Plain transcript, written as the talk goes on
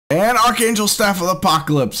And Archangel Staff of the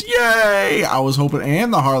Apocalypse. Yay! I was hoping,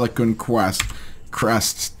 and the Harlequin Crest.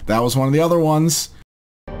 That was one of the other ones.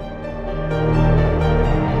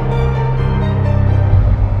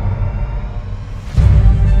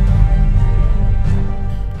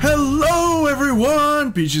 Hello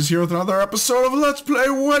everyone! Peaches here with another episode of Let's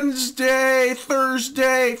Play Wednesday,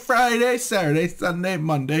 Thursday, Friday, Saturday, Sunday,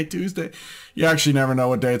 Monday, Tuesday. You actually never know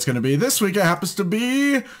what day it's going to be. This week it happens to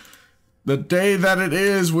be the day that it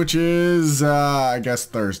is, which is, I guess,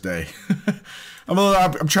 Thursday.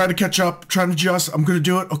 I'm trying to catch up, trying to adjust. I'm going to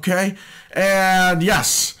do it, okay? And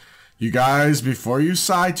yes, you guys, before you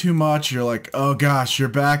sigh too much, you're like, oh gosh, you're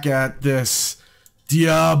back at this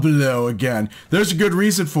Diablo again. There's a good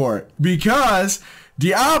reason for it. Because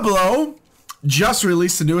Diablo just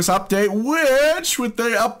released the newest update, which, with the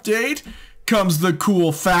update, comes the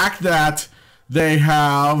cool fact that they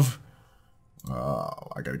have...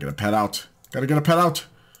 I gotta get a pet out.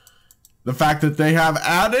 The fact that they have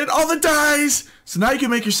added all the dyes! So now you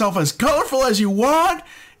can make yourself as colorful as you want.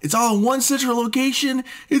 It's all in one central location.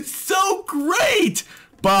 It's so great!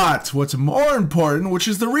 But what's more important, which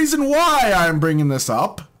is the reason why I'm bringing this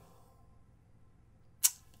up,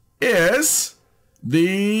 is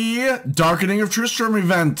the Darkening of Tristram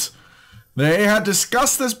event. They had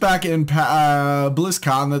discussed this back in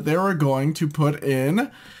BlizzCon that they were going to put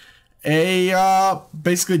in a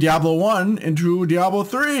basically Diablo 1 into Diablo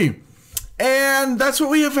 3. And that's what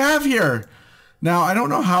we have here. Now, I don't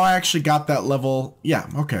know how I actually got that level. Yeah,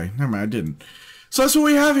 okay, never mind, I didn't. So that's what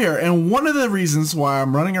we have here. And one of the reasons why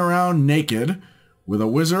I'm running around naked with a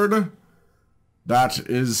wizard that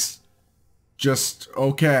is just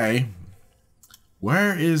okay.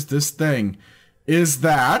 Where is this thing? Is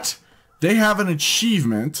that they have an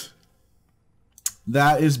achievement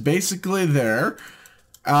that is basically there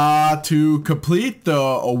to complete the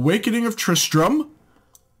Awakening of Tristram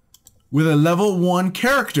with a level 1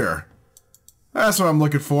 character. That's what I'm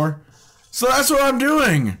looking for. So that's what I'm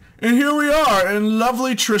doing. And here we are in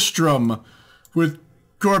lovely Tristram with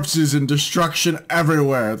corpses and destruction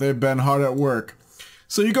everywhere. They've been hard at work.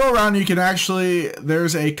 So you go around, you can actually,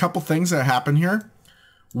 there's a couple things that happen here.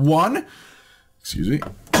 One, excuse me.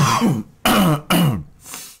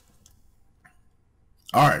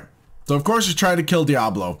 Alright. So of course you try to kill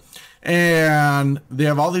Diablo. And they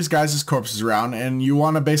have all these guys' corpses around, and you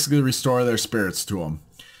want to basically restore their spirits to them.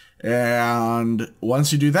 And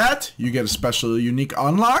once you do that, you get a special unique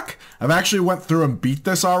unlock. I've actually went through and beat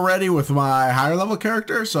this already with my higher level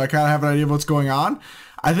character, so I kind of have an idea of what's going on.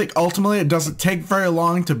 I think ultimately it doesn't take very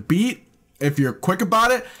long to beat if you're quick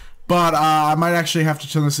about it, but I might actually have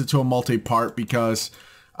to turn this into a multi-part because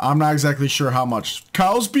I'm not exactly sure how much.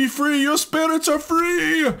 Cows be free, your spirits are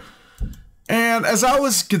free! And as I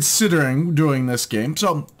was considering doing this game,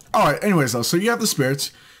 so, alright, anyways though, so you have the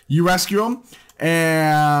spirits, you rescue them,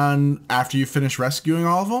 and after you finish rescuing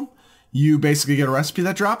all of them, you basically get a recipe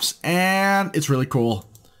that drops, and it's really cool.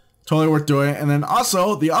 Totally worth doing. And then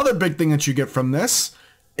also, the other big thing that you get from this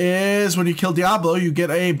is when you kill Diablo, you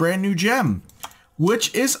get a brand new gem,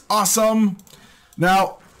 which is awesome.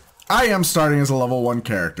 Now, I am starting as a level 1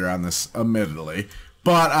 character on this, admittedly,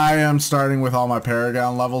 but I am starting with all my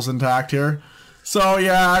Paragon levels intact here. So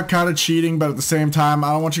yeah, I'm kind of cheating, but at the same time,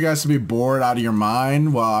 I don't want you guys to be bored out of your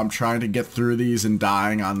mind while I'm trying to get through these and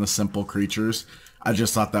dying on the simple creatures. I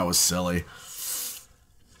just thought that was silly.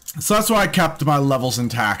 So that's why I kept my levels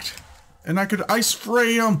intact. And I could ice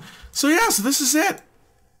spray them. So yeah, so this is it.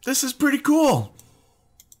 This is pretty cool.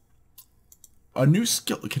 A new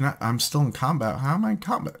skill. I'm still in combat. How am I in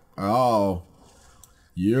combat? Oh.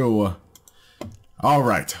 You.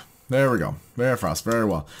 Alright. There we go. There, Frost. Very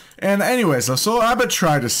well. And anyways, so what I've been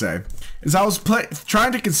trying to say is I was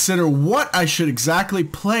trying to consider what I should exactly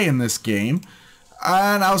play in this game.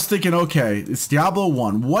 And I was thinking, okay, it's Diablo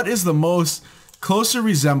 1. What is the most closely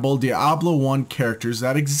resemble Diablo 1 characters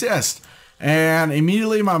that exist? And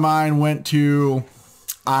immediately my mind went to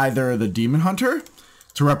either the Demon Hunter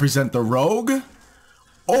to represent the Rogue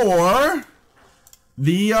or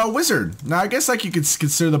the Wizard. Now, I guess like you could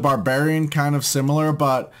consider the Barbarian kind of similar,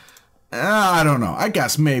 but I don't know. I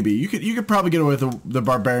guess maybe you could probably get away with the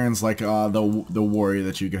Barbarians, like the Warrior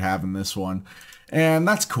that you could have in this one, and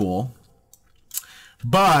that's cool.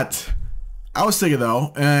 But I was thinking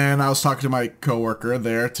though, and I was talking to my coworker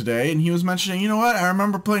there today, and he was mentioning, you know what? I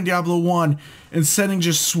remember playing Diablo 1 and sending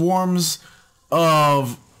just swarms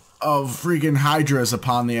of freaking Hydras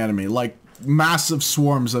upon the enemy, like massive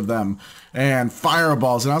swarms of them, and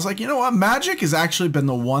fireballs. And I was like, you know what? Magic has actually been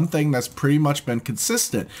the one thing that's pretty much been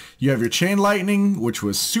consistent. You have your chain lightning, which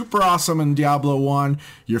was super awesome in Diablo 1,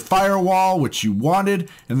 your firewall, which you wanted,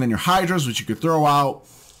 and then your Hydras, which you could throw out.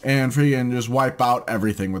 and freaking just wipe out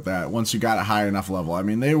everything with that once you got a high enough level. I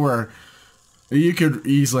mean, you could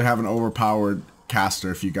easily have an overpowered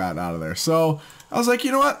caster if you got out of there. So I was like,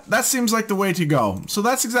 you know what? That seems like the way to go. So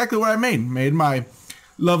that's exactly what I made. Made my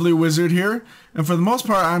lovely wizard here. And for the most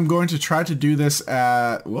part, I'm going to try to do this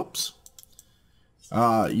at, whoops.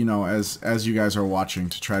 You know, as you guys are watching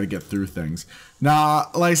to try to get through things. Now,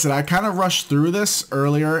 like I said, I kind of rushed through this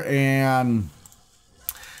earlier, and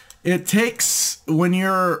it takes, when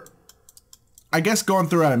you're, I guess, going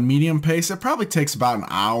through at a medium pace, it probably takes about an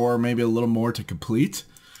hour, maybe a little more to complete.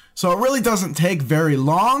 So it really doesn't take very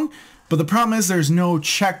long, but the problem is there's no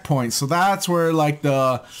checkpoints. So that's where, like,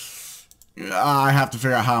 I have to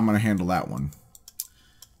figure out how I'm going to handle that one.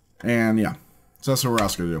 And yeah. So that's what we're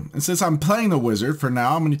also going to do. And since I'm playing the wizard, for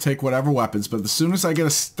now, I'm going to take whatever weapons. But as soon as I get a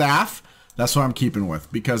staff, that's what I'm keeping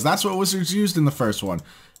with. Because that's what wizards used in the first one.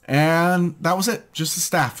 And that was it. Just a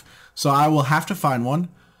staff. So I will have to find one.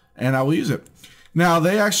 And I will use it. Now,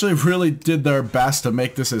 they actually really did their best to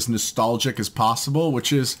make this as nostalgic as possible.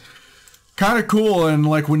 Which is kind of cool. And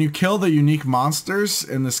like when you kill the unique monsters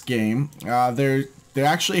in this game, they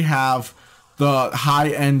actually have the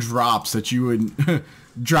high-end drops that you would...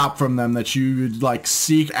 drop from them that you would like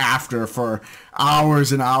seek after for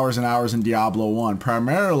hours and hours and hours in Diablo 1.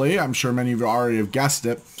 Primarily, I'm sure many of you already have guessed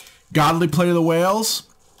it, Godly Plate of the Whales,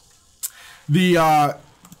 the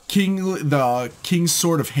King's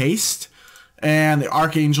Sword of Haste, and the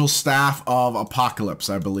Archangel Staff of Apocalypse,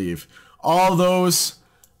 I believe. All those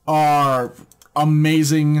are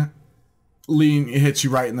amazing. It hits you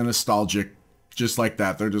right in the nostalgic, just like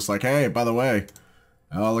that. They're just like, hey, by the way,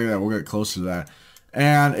 oh, look at that, we'll get closer to that.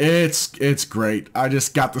 And it's great. I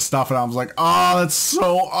just got the stuff and I was like, oh, that's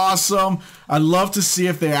so awesome. I'd love to see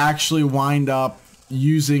if they actually wind up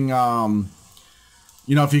using, you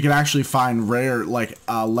know, if you can actually find rare, like,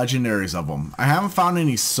 legendaries of them. I haven't found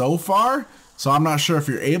any so far, so I'm not sure if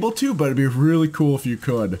you're able to, but it'd be really cool if you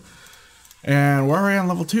could. And we're already on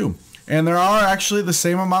level 2. And there are actually the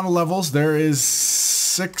same amount of levels. There's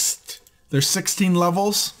 16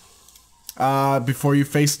 levels before you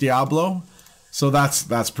face Diablo. So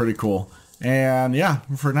that's pretty cool. And yeah,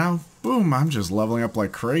 for now, boom, I'm just leveling up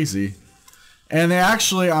like crazy. And they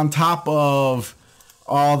actually, on top of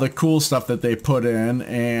all the cool stuff that they put in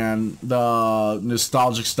and the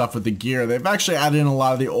nostalgic stuff with the gear, they've actually added in a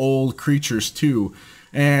lot of the old creatures too.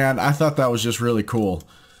 And I thought that was just really cool.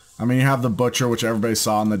 I mean, you have the Butcher, which everybody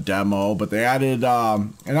saw in the demo, but they added,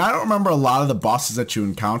 and I don't remember a lot of the bosses that you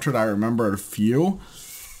encountered. I remember a few.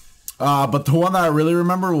 But the one that I really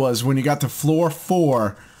remember was when you got to floor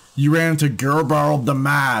 4, you ran into Gerbarl the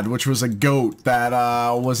Mad, which was a goat that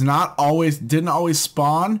didn't always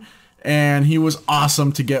spawn, and he was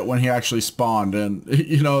awesome to get when he actually spawned. And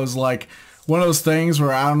you know, it was like one of those things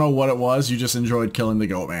where I don't know what it was, you just enjoyed killing the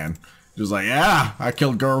goat man. It was like, yeah, I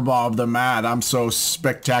killed Gerbarl the Mad. I'm so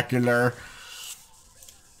spectacular.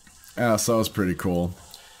 Yeah, so it was pretty cool.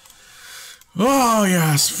 Oh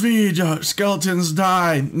yes, feed skeletons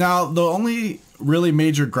die. Now the only really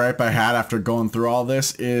major gripe I had after going through all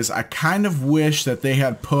this is I kind of wish that they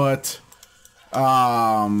had put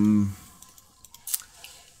I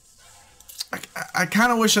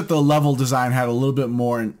kind of wish that the level design had a little bit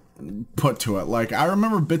more put to it. Like I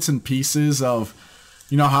remember bits and pieces of,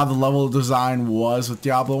 you know, how the level design was with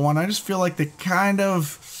Diablo 1. I just feel like they kind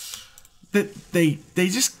of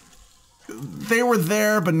they were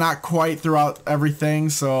there, but not quite throughout everything,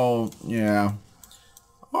 so, yeah.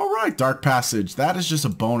 Alright, Dark Passage. That is just a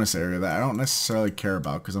bonus area that I don't necessarily care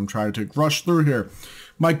about, because I'm trying to rush through here.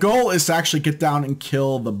 My goal is to actually get down and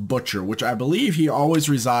kill the Butcher, which I believe he always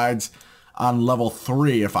resides on level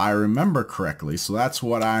 3, if I remember correctly, so that's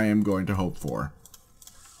what I am going to hope for.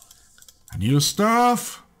 I need a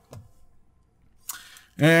staff.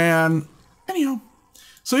 And, anyhow.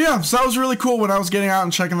 So yeah, so that was really cool when I was getting out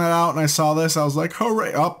and checking that out and I saw this. I was like,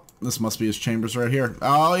 hooray. Oh, this must be his chambers right here.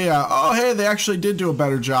 Oh yeah. Oh hey, they actually did do a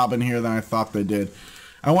better job in here than I thought they did.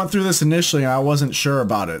 I went through this initially and I wasn't sure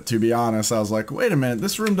about it, to be honest. I was like, wait a minute,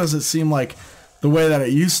 this room doesn't seem like the way that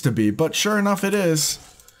it used to be. But sure enough, it is.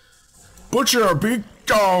 Butcher, be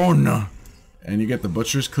gone! And you get the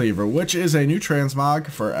Butcher's Cleaver, which is a new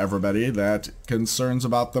transmog for everybody that concerns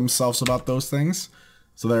about themselves about those things.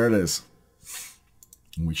 So there it is.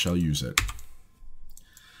 We shall use it.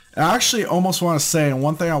 I actually almost want to say, and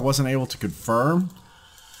one thing I wasn't able to confirm.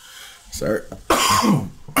 Sorry.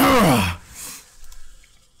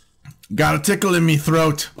 Got a tickle in me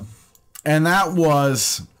throat. And that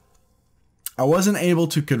was, I wasn't able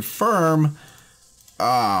to confirm,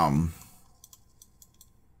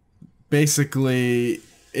 basically,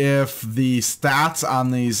 if the stats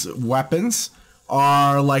on these weapons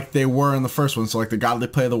are like they were in the first one. So like the godly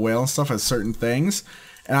play of the whale and stuff has certain things.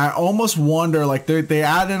 And I almost wonder, like they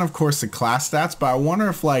add in, of course, the class stats, but I wonder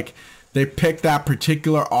if like they picked that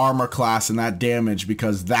particular armor class and that damage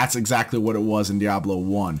because that's exactly what it was in Diablo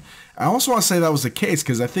 1. I also want to say that was the case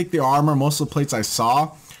because I think the armor, most of the plates I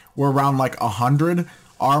saw were around like 100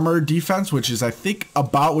 armor defense, which is I think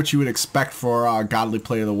about what you would expect for godly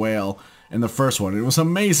play of the whale in the first one. It was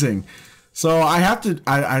amazing. So I have to,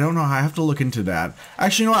 I don't know, I have to look into that.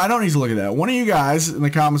 Actually, you know what? I don't need to look at that. One of you guys in the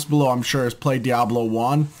comments below, I'm sure, has played Diablo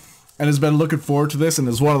 1 and has been looking forward to this and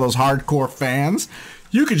is one of those hardcore fans.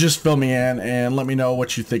 You could just fill me in and let me know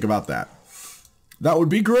what you think about that. That would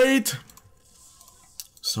be great.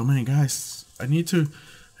 So many guys. I need to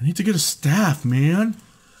get a staff, man.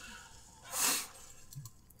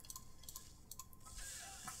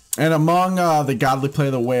 And among the godly play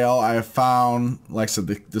of the whale, I have found, like I said,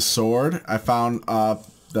 the sword. I found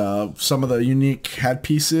some of the unique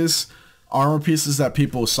headpieces, armor pieces that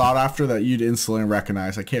people sought after that you'd instantly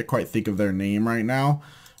recognize. I can't quite think of their name right now,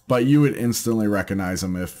 but you would instantly recognize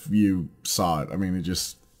them if you saw it. I mean, it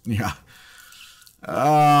just, yeah.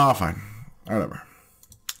 Fine. Whatever.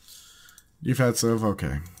 Defensive,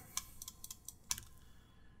 okay.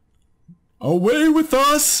 Away with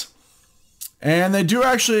us! And they do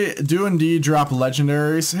indeed drop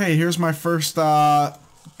legendaries. Hey, here's my first guy.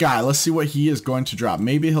 Let's see what he is going to drop.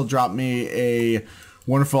 Maybe he'll drop me a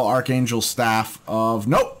wonderful Archangel staff of,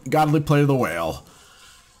 nope, godly play of the whale.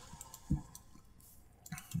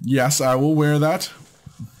 Yes, I will wear that.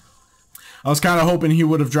 I was kind of hoping he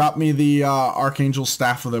would have dropped me the Archangel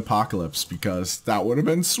staff of the apocalypse because that would have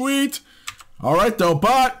been sweet. All right, though,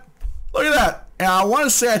 but look at that. And I want to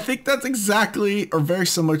say I think that's exactly or very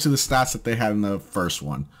similar to the stats that they had in the first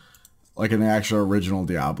one. Like in the actual original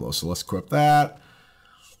Diablo. So let's equip that.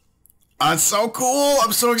 It's so cool.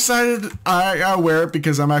 I'm so excited. I wear it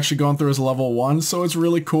because I'm actually going through as level 1. So it's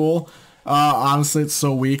really cool. Honestly, it's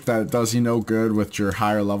so weak that it does you no good with your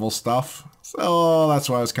higher level stuff. So that's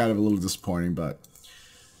why I was kind of a little disappointing. But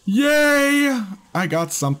yay! I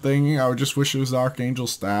got something. I would just wish it was the Archangel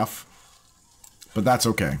staff. But that's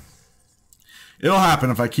okay. It'll happen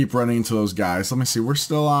if I keep running into those guys. Let me see. We're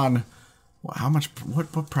still on. How much?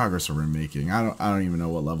 What progress are we making? I don't even know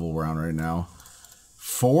what level we're on right now.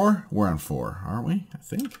 4? We're on 4, aren't we? I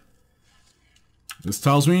think. This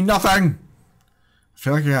tells me nothing. I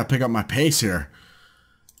feel like I gotta pick up my pace here.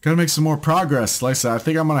 Gotta make some more progress. Like I said, I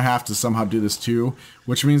think I'm gonna have to somehow do this too,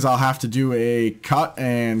 which means I'll have to do a cut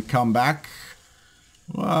and come back.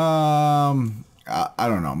 I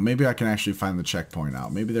don't know. Maybe I can actually find the checkpoint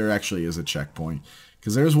out. Maybe there actually is a checkpoint.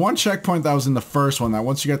 Because there's one checkpoint that was in the first one that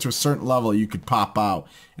once you get to a certain level, you could pop out.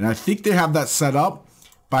 And I think they have that set up,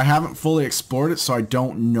 but I haven't fully explored it, so I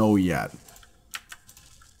don't know yet.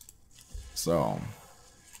 So,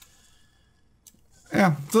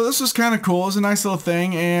 yeah. So this was kind of cool. It was a nice little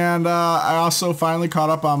thing. And I also finally caught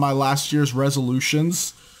up on my last year's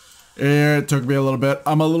resolutions. It took me a little bit.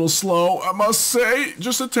 I'm a little slow, I must say.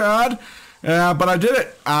 Just a tad. But I did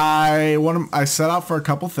it. I set out for a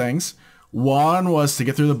couple things. One was to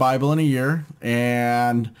get through the Bible in a year,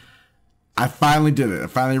 and I finally did it. I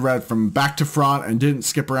finally read from back to front and didn't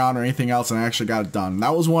skip around or anything else, and I actually got it done.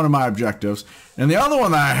 That was one of my objectives. And the other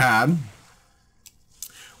one that I had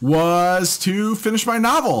was to finish my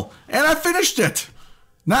novel, and I finished it.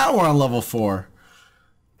 Now we're on level 4.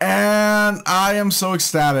 And I am so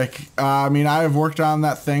ecstatic. I mean, I have worked on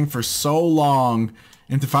that thing for so long.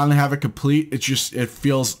 And to finally have it complete, it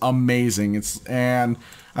feels amazing. And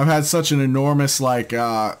I've had such an enormous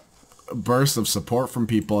burst of support from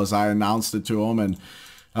people as I announced it to them, and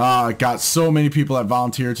got so many people that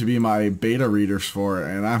volunteered to be my beta readers for it,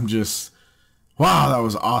 and I'm just, wow, that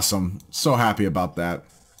was awesome. So happy about that.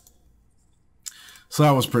 So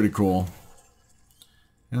that was pretty cool.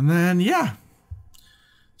 And then yeah,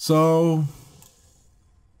 so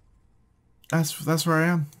that's where I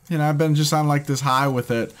am. You know, I've been just on like this high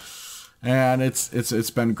with it, and it's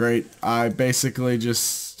been great. I basically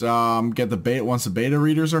just get the beta once the beta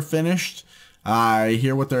readers are finished. I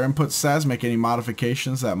hear what their input says, make any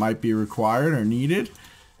modifications that might be required or needed,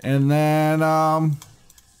 and then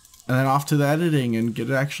off to the editing and get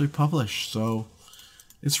it actually published. So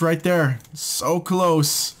it's right there, so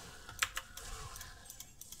close.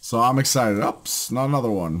 So I'm excited. Oops, not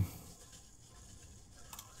another one.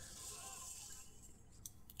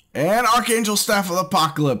 And Archangel Staff of the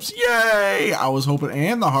Apocalypse. Yay! I was hoping.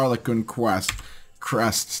 And the Harlequin Crest.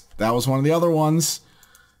 That was one of the other ones.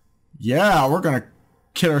 Yeah, we're going to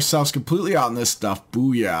kid ourselves completely out in this stuff.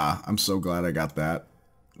 Booyah. I'm so glad I got that.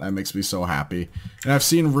 That makes me so happy. And I've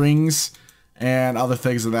seen rings and other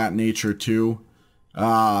things of that nature too.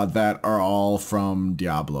 that are all from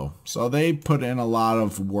Diablo. So they put in a lot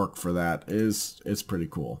of work for that. It's pretty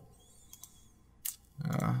cool.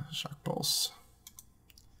 Shock Pulse.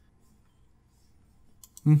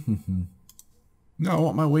 No, I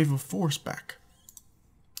want my Wave of Force back.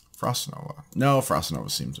 Frost Nova. No, Frost Nova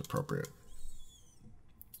seems appropriate.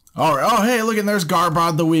 Alright, oh hey, look, and there's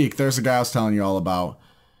Garbod the Weak. There's the guy I was telling you all about.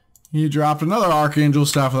 He dropped another Archangel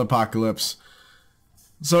Staff of the Apocalypse.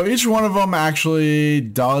 So each one of them actually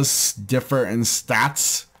does differ in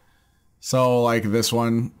stats. So like this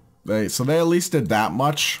one, they at least did that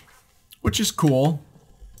much, which is cool.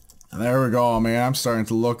 There we go, man. I'm starting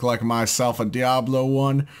to look like myself, a Diablo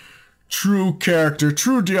 1 true character,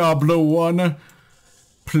 true Diablo 1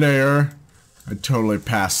 player. I'd totally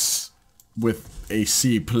pass with a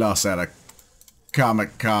C+ at a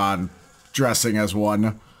Comic-Con dressing as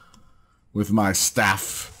one with my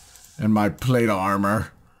staff and my plate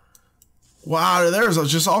armor. Wow, there's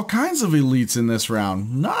just all kinds of elites in this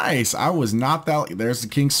round. Nice. I was not that. There's the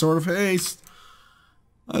King's Sword of Haste.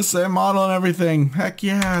 The same model and everything. Heck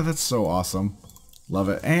yeah, that's so awesome. Love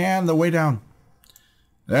it. And the way down.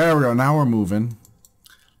 There we go. Now we're moving.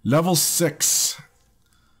 Level 6.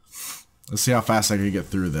 Let's see how fast I can get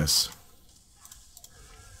through this.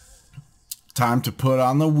 Time to put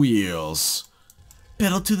on the wheels.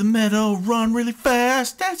 Pedal to the metal, run really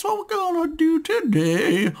fast. That's what we're gonna do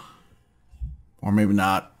today. Or maybe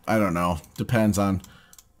not. I don't know. Depends on...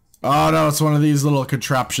 Oh no, it's one of these little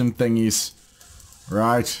contraption thingies.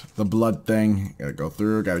 Right, the blood thing. Gotta go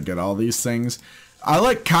through, gotta get all these things. I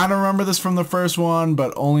like kind of remember this from the first one,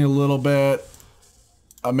 but only a little bit.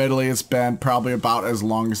 Admittedly, it's been probably about as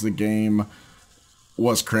long as the game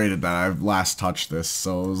was created that I've last touched this.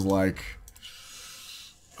 So it was like...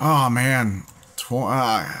 Oh man.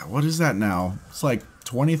 What is that now? It's like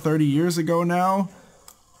 20, 30 years ago now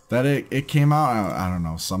that it came out. I don't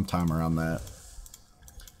know, sometime around that.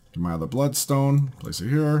 Get my other bloodstone. Place it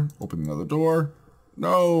here. Open another door.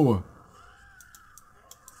 No!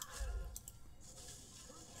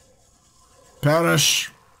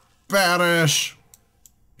 Perish! Perish!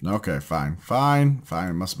 Okay, fine. Fine. Fine.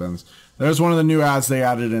 It must have been... There's one of the new ads they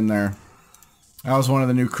added in there. That was one of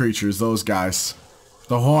the new creatures. Those guys.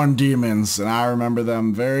 The Horned Demons. And I remember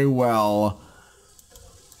them very well.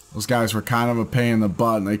 Those guys were kind of a pain in the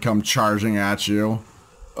butt and they come charging at you.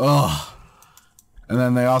 Ugh. And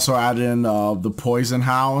then they also added in the Poison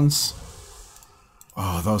Hounds.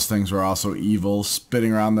 Oh, those things were also evil,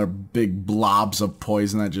 spitting around their big blobs of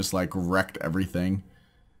poison that just like wrecked everything.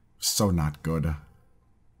 So not good.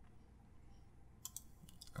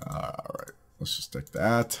 Alright, let's just take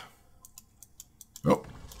that. Oh,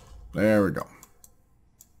 there we go.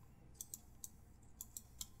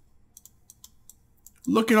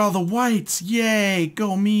 Look at all the whites! Yay,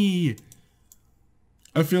 go me!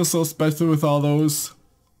 I feel so special with all those.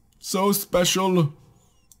 So special.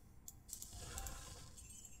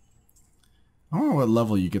 I don't know what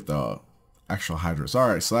level you get the actual Hydras.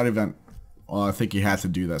 Alright, so that event... Well, I think you had to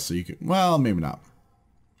do that so you could... Well, maybe not.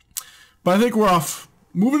 But I think we're off.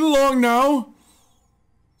 Moving along now.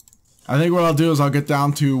 I think what I'll do is I'll get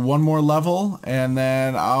down to one more level. And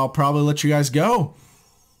then I'll probably let you guys go.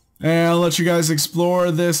 And I'll let you guys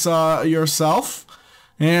explore this yourself.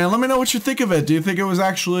 And let me know what you think of it. Do you think it was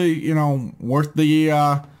actually, you know, worth the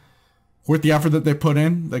effort that they put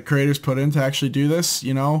in, the creators put in to actually do this,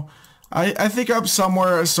 you know? I think I'm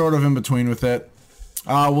somewhere sort of in between with it.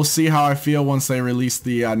 We'll see how I feel once they release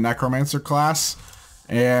the Necromancer class.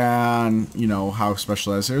 And, you know, how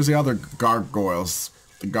specialized. Here's the other gargoyles.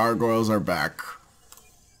 The gargoyles are back.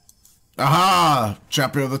 Aha!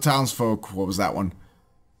 Champion of the townsfolk. What was that one?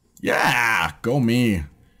 Yeah! Go me.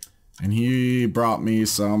 And he brought me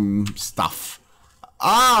some stuff.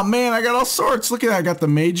 Ah, man, I got all sorts. Look at that. I got the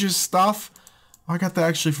mage's stuff. Oh, I got that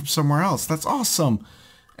actually from somewhere else. That's awesome.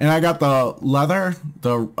 And I got the leather,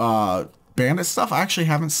 the bandit stuff. I actually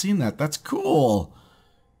haven't seen that. That's cool.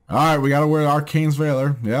 Alright, we gotta wear Arcane's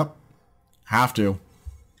Veiler. Yep. Have to.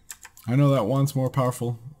 I know that one's more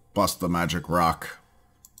powerful. Bust the magic rock.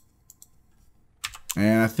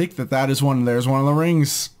 And I think that is one. There's one of the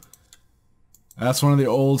rings. That's one of the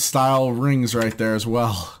old style rings right there as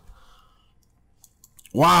well.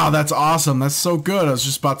 Wow, that's awesome. That's so good. I was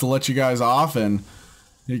just about to let you guys off and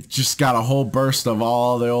it just got a whole burst of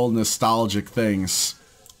all the old nostalgic things.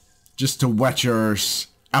 Just to whet your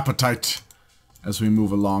appetite as we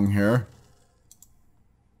move along here.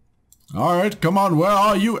 Alright, come on. Where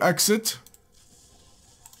are you, exit?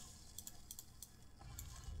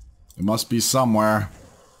 It must be somewhere.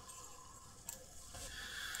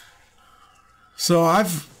 So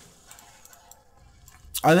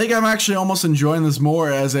I think I'm actually almost enjoying this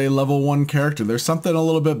more as a level 1 character. There's something a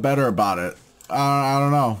little bit better about it. I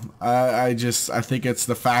don't know. I think it's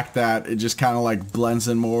the fact that it just kind of like blends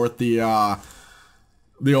in more with the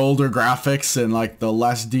older graphics and like the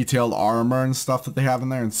less detailed armor and stuff that they have in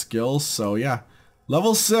there and skills. So yeah,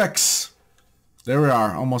 level 6. There we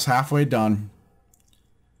are, almost halfway done.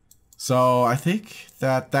 So I think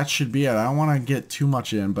that should be it. I don't want to get too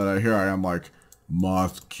much in, but here I am like,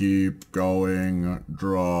 must keep going,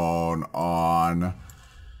 drone on.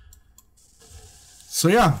 So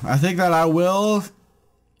yeah, I think that I will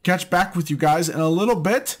catch back with you guys in a little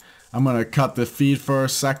bit. I'm going to cut the feed for a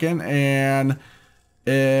second, and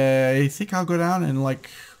I think I'll go down and like,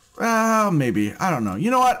 maybe, I don't know. You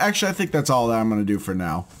know what? Actually, I think that's all that I'm going to do for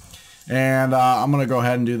now. And I'm going to go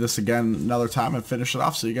ahead and do this again another time and finish it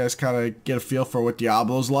off so you guys kind of get a feel for what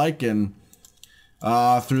Diablo's like and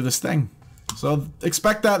through this thing. So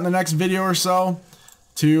expect that in the next video or so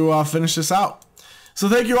to finish this out. So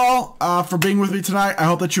thank you all for being with me tonight. I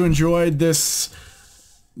hope that you enjoyed this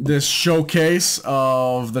showcase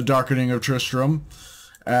of the Darkening of Tristram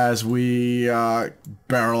as we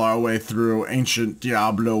barrel our way through ancient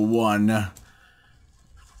Diablo 1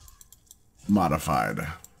 modified.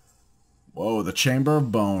 Whoa, the Chamber of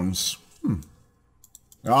Bones.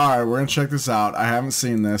 Alright, we're gonna check this out. I haven't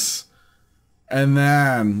seen this. And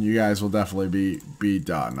then you guys will definitely be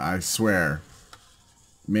done. I swear.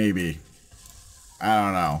 Maybe.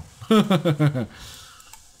 I don't know.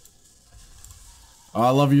 Oh, I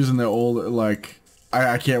love using the old, like,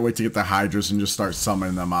 I can't wait to get the Hydras and just start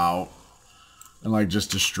summoning them out. And like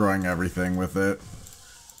just destroying everything with it.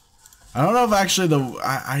 I don't know if actually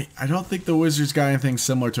I don't think the Wizards got anything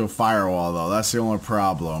similar to a firewall though. That's the only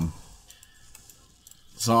problem.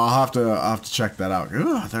 So I'll have to check that out.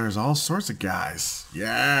 Ooh, there's all sorts of guys.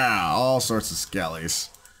 Yeah, all sorts of skellies.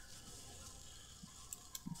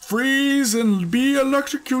 Freeze and be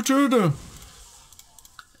electrocuted.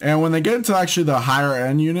 And when they get into actually the higher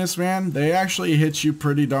end units, man, they actually hit you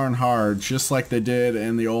pretty darn hard, just like they did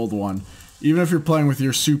in the old one. Even if you're playing with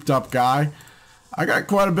your souped up guy, I got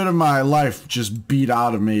quite a bit of my life just beat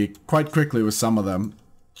out of me quite quickly with some of them.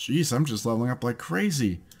 Jeez, I'm just leveling up like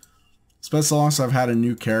crazy. It's been so long since I've had a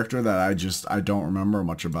new character that I don't remember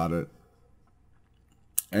much about it.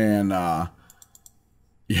 And,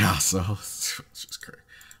 yeah, so, it's just crazy.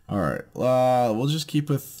 Alright, we'll just keep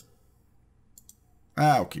with,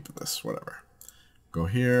 I'll keep with this, whatever. Go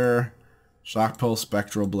here, Shock Pulse,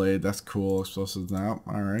 Spectral Blade, that's cool, explosives now,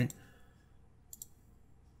 alright.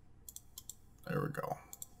 There we go.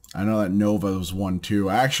 I know that Nova was one too.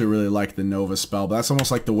 I actually really like the Nova spell, but that's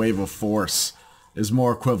almost like the Wave of Force is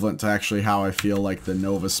more equivalent to actually how I feel like the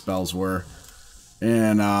Nova spells were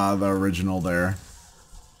in the original there.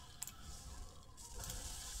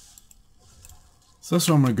 So that's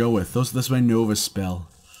what I'm gonna go with. That's my Nova spell.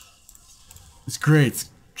 It's great.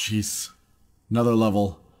 Jeez. Another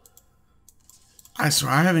level. I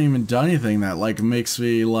swear I haven't even done anything that like makes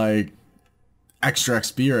me like extra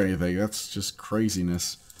XP or anything. That's just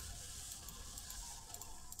craziness.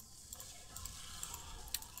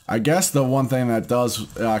 I guess the one thing that does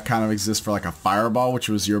kind of exist for like a fireball, which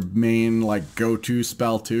was your main like go-to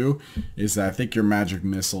spell too, is that I think your magic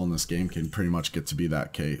missile in this game can pretty much get to be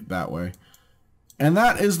that way. And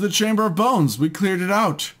that is the Chamber of Bones. We cleared it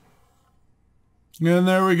out. And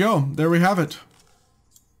there we go. There we have it.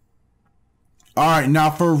 Alright,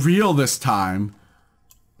 now for real this time,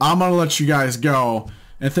 I'm going to let you guys go.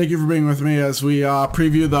 And thank you for being with me as we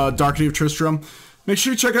preview the Darkening of Tristram. Make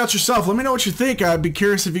sure you check it out yourself. Let me know what you think. I'd be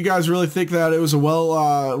curious if you guys really think that it was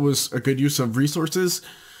a good use of resources.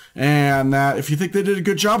 And that if you think they did a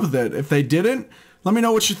good job with it. If they didn't, let me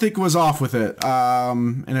know what you think was off with it.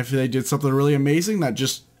 And if they did something really amazing that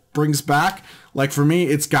just brings back, like for me,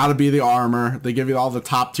 it's got to be the armor. They give you all the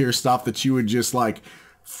top tier stuff that you would just like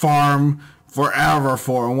farm forever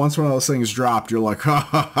for, and once one of those things dropped, you're like, ha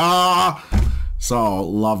ha ha. So,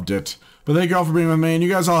 loved it. But thank you all for being with me, and you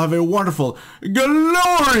guys all have a wonderful,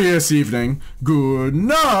 glorious evening. Good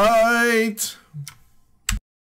night.